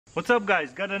What's up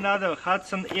guys, got another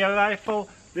Hatsan air rifle.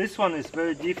 This one is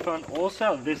very different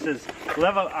also. This is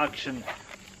lever action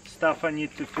stuff I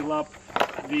need to fill up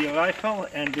the rifle,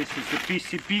 and this is the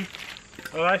PCP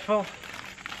rifle.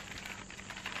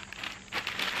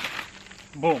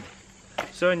 Boom.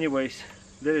 So anyways,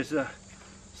 there is a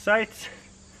sights,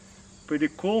 pretty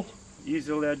cool,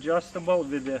 easily adjustable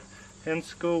with the hand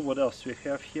screw. What else we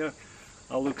have here?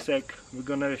 Looks like we're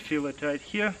gonna refill it right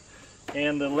here,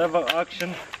 and the lever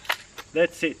action.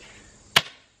 That's it.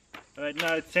 Right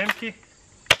now it's empty.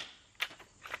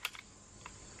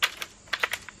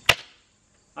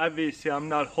 Obviously I'm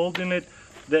not holding it.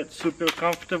 That's super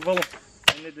comfortable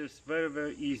and it is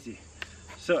very easy.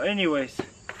 So anyways,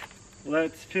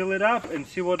 let's fill it up and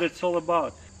see what it's all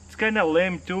about. It's kind of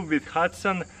lame too with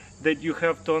Hatsan that you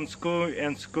have to unscrew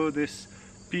and screw this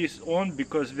piece on,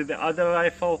 because with the other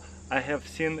rifle I have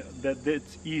seen that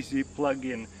it's easy plug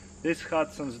in. These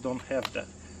Hatsans don't have that.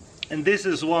 And this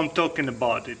is what I'm talking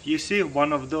about. It. You see,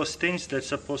 one of those things that's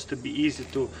supposed to be easy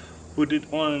to put it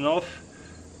on and off.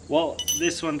 Well,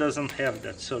 this one doesn't have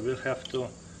that, so we'll have to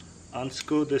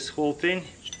unscrew this whole thing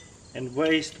and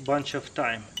waste a bunch of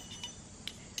time.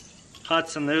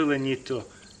 Hatsan really need to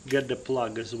get the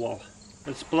plug as well.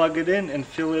 Let's plug it in and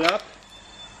fill it up.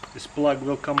 This plug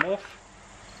will come off,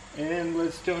 and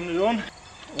let's turn it on.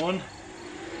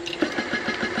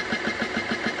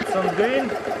 It's on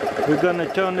green. We're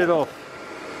gonna turn it off.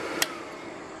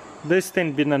 This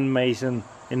thing been an amazing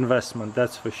investment,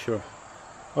 that's for sure.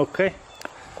 Okay,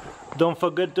 don't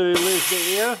forget to release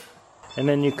the air, and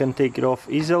then you can take it off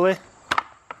easily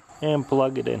and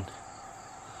plug it in.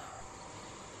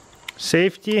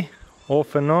 Safety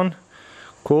off and on.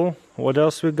 Cool. What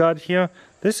else we got here?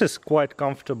 This is quite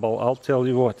comfortable, I'll tell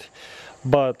you what,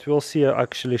 but we'll see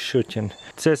actually shooting.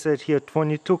 It says right here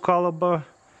 22 caliber,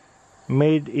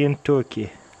 made in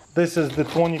Turkey. This is the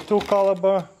 22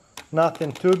 caliber,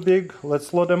 nothing too big.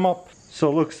 Let's load them up. So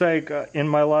looks like in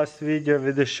my last video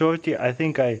with the shorty, I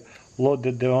think I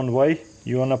loaded the wrong way.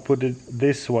 You wanna put it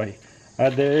this way. I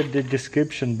read the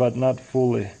description but not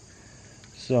fully.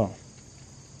 So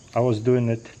I was doing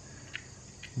it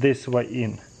this way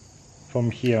in,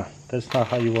 from here. That's not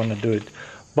how you wanna do it.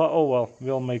 But oh well,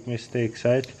 we'll make mistakes,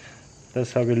 right?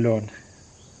 That's how we learn.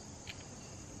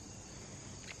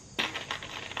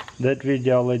 That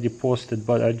video already posted,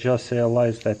 but I just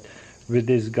realized that with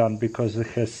this gun, because it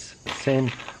has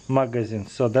same magazine.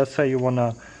 So that's how you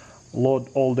wanna load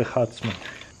all the Hatsman.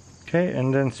 Okay,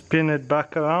 and then spin it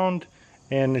back around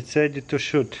and it's ready to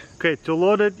shoot. Okay, to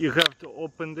load it you have to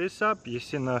open this up. You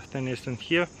see nothing is in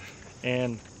here,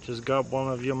 and just grab one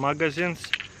of your magazines.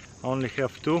 I only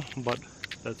have two, but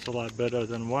that's a lot better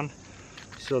than one.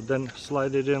 So then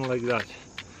slide it in like that.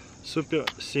 Super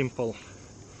simple.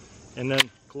 And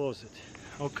then close it.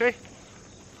 Okay,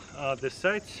 the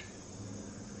sights,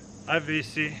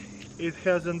 obviously it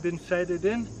hasn't been sighted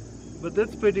in, but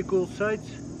that's pretty cool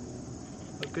sights.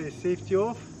 Okay, safety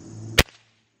off.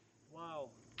 Wow,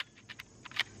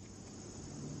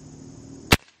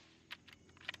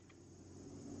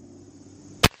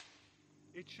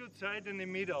 it shoots right in the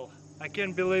middle. I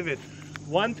can't believe it.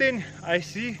 One thing I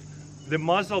see, the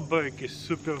muzzle brake is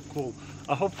super cool.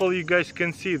 Hopefully you guys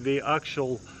can see the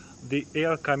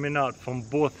air coming out from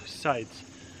both sides.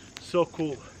 So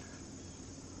cool.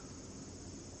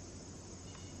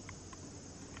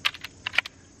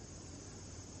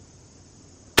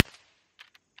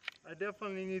 I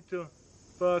definitely need to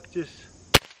practice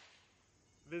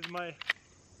with my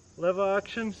lever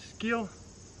action skill.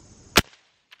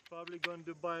 Probably going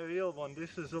to buy a real one.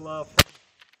 This is a lot of fun.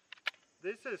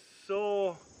 This is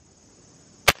so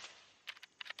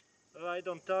right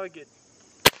on target.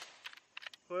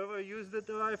 Whoever used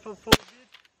the rifle for a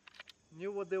bit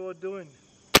knew what they were doing.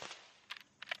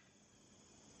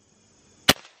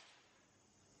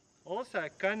 Also, I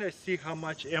kind of see how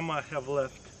much ammo I have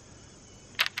left.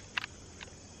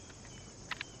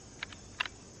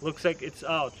 Looks like it's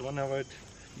out whenever it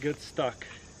gets stuck.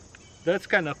 That's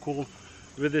kind of cool.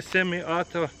 With the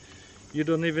semi-auto, you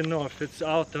don't even know if it's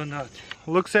out or not.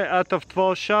 Looks like out of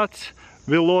 12 shots,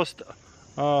 we lost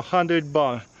 100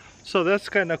 bar. So that's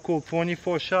kind of cool.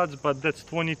 24 shots, but that's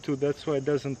 22. That's why it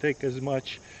doesn't take as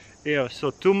much air.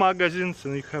 So 2 magazines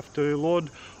and you have to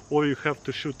reload, or you have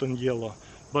to shoot on yellow.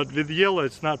 But with yellow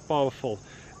it's not powerful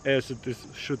as it is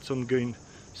shoots on green.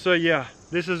 So yeah,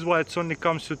 this is why it only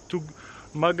comes with 2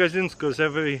 magazines, because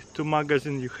every 2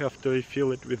 magazines you have to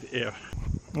refill it with air.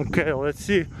 Okay, let's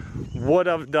see what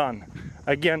I've done.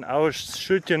 Again, I was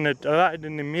shooting it right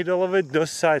in the middle of it. Those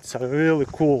sights are really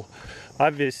cool.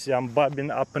 Obviously I'm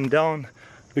bobbing up and down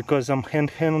because I'm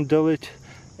handle it,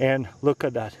 and look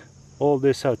at that. All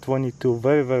these are 22,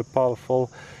 very, very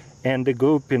powerful. And the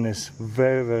grouping is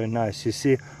very, very nice. You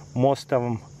see, most of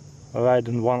them right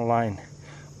in one line.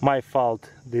 My fault,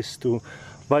 these two.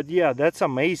 But yeah, that's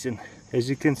amazing.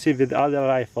 As you can see with other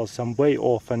rifles, I'm way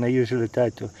off, and I usually try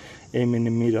to aim in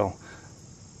the middle.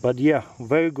 But yeah,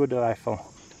 very good rifle.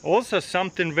 Also,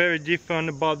 something very different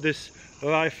about this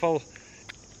rifle.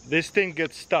 This thing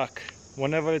gets stuck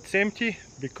whenever it's empty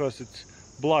because it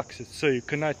blocks it, so you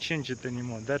cannot change it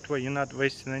anymore. That way you're not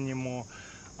wasting any more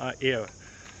air.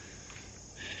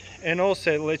 And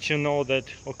also it lets you know that,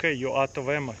 okay, you're out of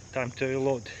ammo, time to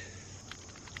reload.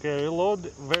 Okay, reload,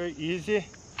 very easy.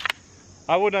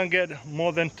 I wouldn't get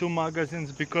more than 2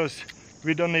 magazines because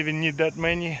we don't even need that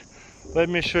many. Let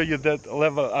me show you that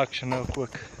lever action real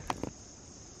quick.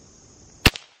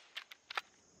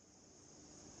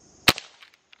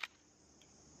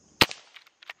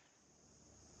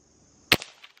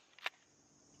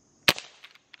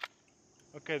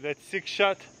 Okay, that's 6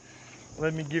 shot.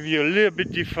 Let me give you a little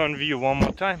bit different view one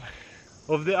more time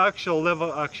of the actual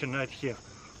lever action right here.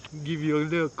 Give you a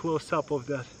little close up of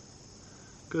that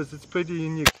because it's pretty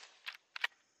unique.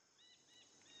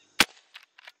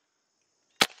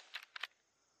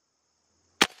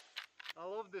 I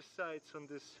love the sights on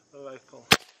this rifle.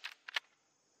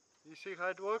 You see how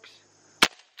it works?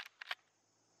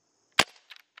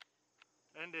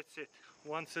 And that's it.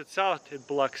 Once it's out, it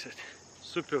blocks it.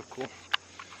 Super cool.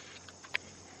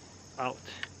 Out.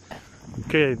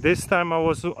 Okay, this time I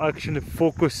was actually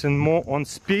focusing more on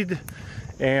speed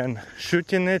and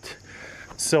shooting it.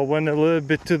 So went a little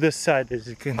bit to the side, as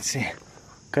you can see.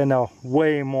 Kind of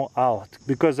way more out.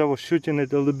 Because I was shooting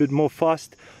it a little bit more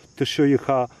fast to show you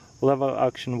how lever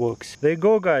action works. There you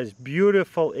go, guys.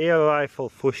 Beautiful air rifle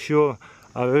for sure.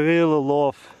 I really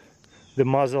love the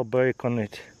muzzle brake on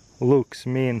it. Looks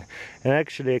mean. And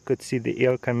actually I could see the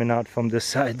air coming out from the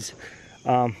sides.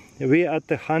 We at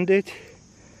the 100.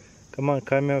 Come on,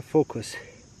 camera, focus.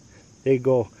 There you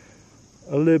go.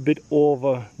 A little bit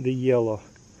over the yellow.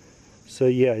 So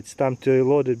yeah, it's time to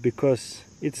reload it because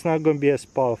it's not going to be as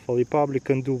powerful. You probably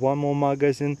can do 1 more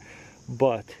magazine,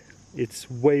 but it's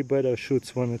way better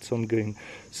shoots when it's on green.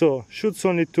 So shoots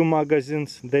only 2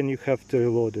 magazines, then you have to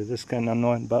reload it. It's kind of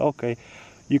annoying, but okay.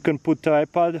 You can put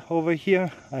tripod over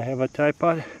here. I have a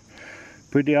tripod.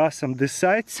 Pretty awesome. The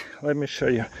sights, let me show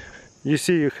you. You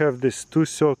see you have these 2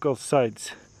 circle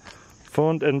sights,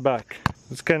 front and back.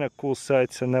 It's kind of cool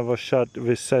sights. I never shot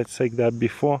with sights like that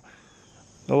before.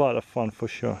 A lot of fun for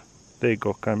sure. There you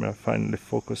go, camera, finally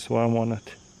focus where I want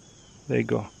it. There you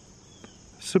go.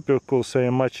 Super cool, so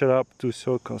you match it up 2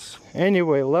 circles.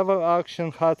 Anyway, lever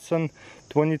action Hatsan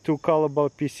 22 caliber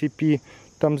PCP.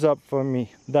 Thumbs up for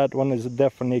me. That one is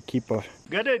definitely a keeper.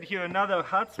 Got it here, another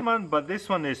Hatsan, but this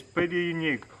one is pretty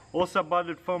unique. Also bought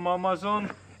it from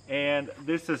Amazon, and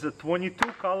this is a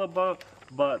 22 caliber,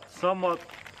 but somewhat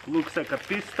looks like a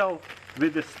pistol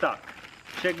with a stock.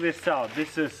 Check this out.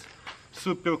 This is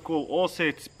super cool. Also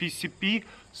it's PCP,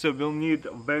 so we'll need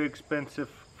a very expensive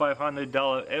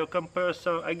 $500 air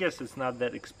compressor. I guess it's not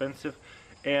that expensive,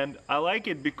 and I like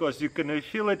it because you can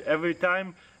refill it every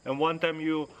time, and one time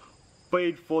you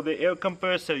paid for the air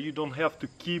compressor, you don't have to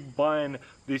keep buying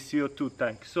the CO2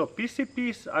 tank. So PCP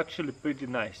is actually pretty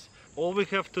nice. All we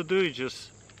have to do is just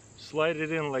slide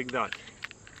it in like that.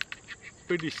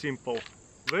 Pretty simple.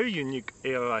 Very unique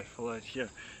air rifle right here.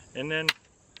 And then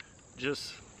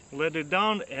just let it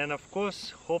down, and of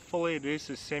course hopefully this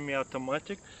is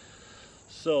semi-automatic.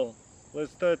 So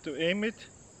let's try to aim it.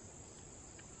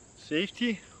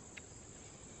 Safety.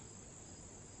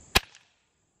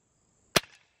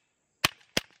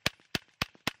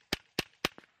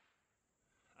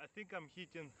 I think I'm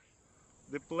hitting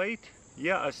the plate.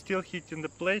 Yeah, I'm still hitting the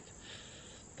plate.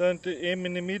 Trying to aim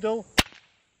in the middle.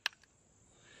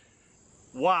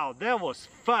 Wow, that was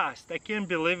fast. I can't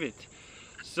believe it.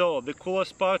 So the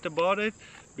coolest part about it,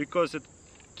 because it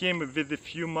came with a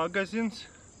few magazines,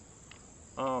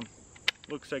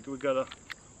 looks like we gotta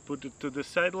put it to the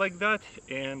side like that,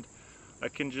 and I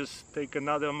can just take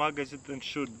another magazine and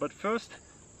shoot. But first,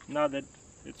 now that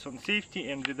it's on safety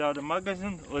and without a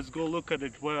magazine, let's go look at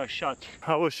it where I shot.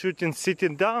 I was shooting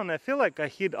sitting down. I feel like I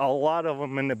hit a lot of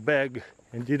them in the bag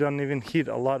and didn't even hit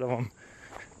a lot of them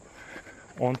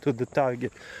onto the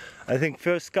target. I think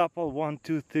first couple 1,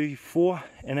 2, 3, 4,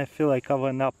 and I feel like I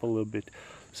went up a little bit.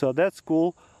 So that's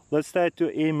cool. Let's try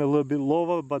to aim a little bit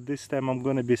lower, but this time I'm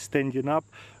gonna be standing up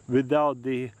without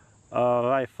the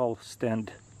rifle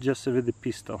stand, just with the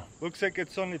pistol. Looks like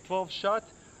it's only 12 shot.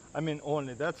 I mean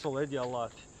only, that's already a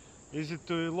lot. Easy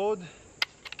to reload.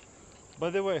 By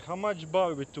the way, how much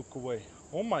bar we took away?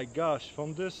 Oh my gosh,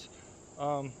 from this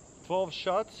 12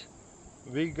 shots,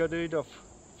 we got rid of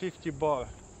 50 bar.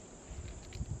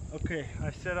 Okay,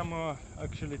 I said I'm gonna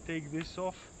actually take this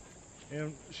off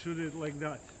and shoot it like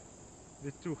that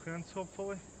with two hands,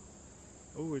 hopefully.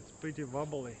 Oh, it's pretty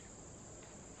wobbly.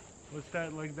 Let's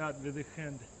start like that with the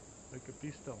hand, like a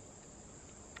pistol.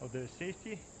 Oh, there's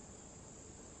safety.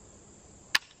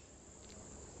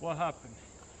 What happened?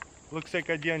 Looks like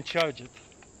I didn't charge it.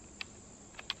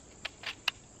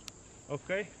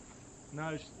 Okay,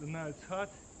 now it's hot.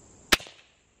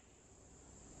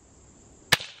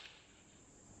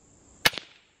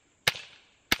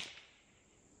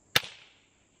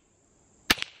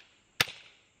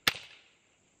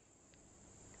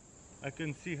 I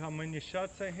can see how many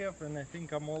shots I have, and I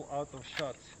think I'm all out of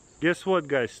shots. Guess what,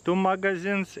 guys? 2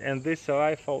 magazines and this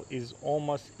rifle is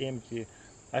almost empty.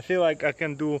 I feel like I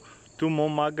can do 2 more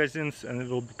magazines and it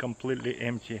will be completely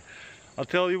empty. I'll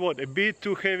tell you what, a bit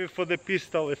too heavy for the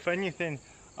pistol. If anything,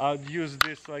 I'd use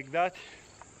this like that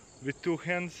with 2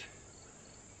 hands.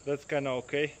 That's kind of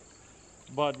okay.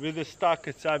 But with the stock,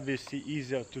 it's obviously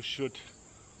easier to shoot.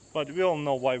 But we all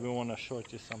know why we want to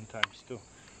short it sometimes too.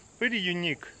 Pretty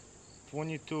unique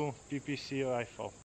 22 PPC rifle.